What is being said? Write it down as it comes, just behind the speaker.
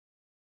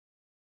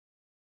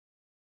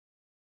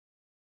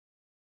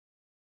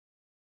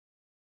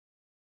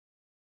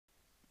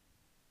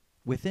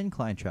Within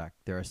ClientTrack,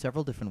 there are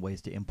several different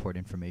ways to import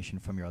information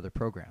from your other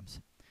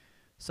programs.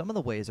 Some of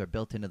the ways are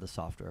built into the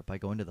software by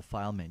going to the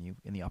File menu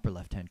in the upper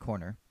left-hand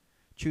corner,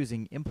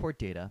 choosing Import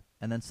Data,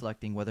 and then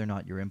selecting whether or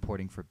not you're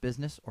importing for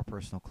business or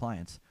personal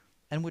clients,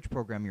 and which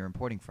program you're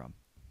importing from.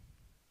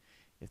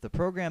 If the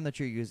program that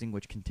you're using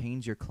which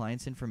contains your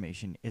client's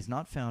information is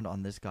not found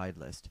on this guide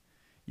list,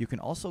 you can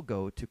also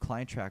go to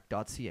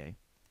clienttrack.ca,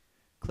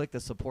 click the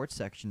Support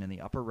section in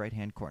the upper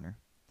right-hand corner,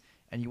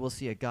 and you will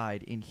see a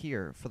guide in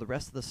here for the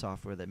rest of the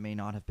software that may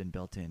not have been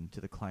built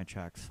into the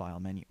ClientTrack's File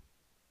menu.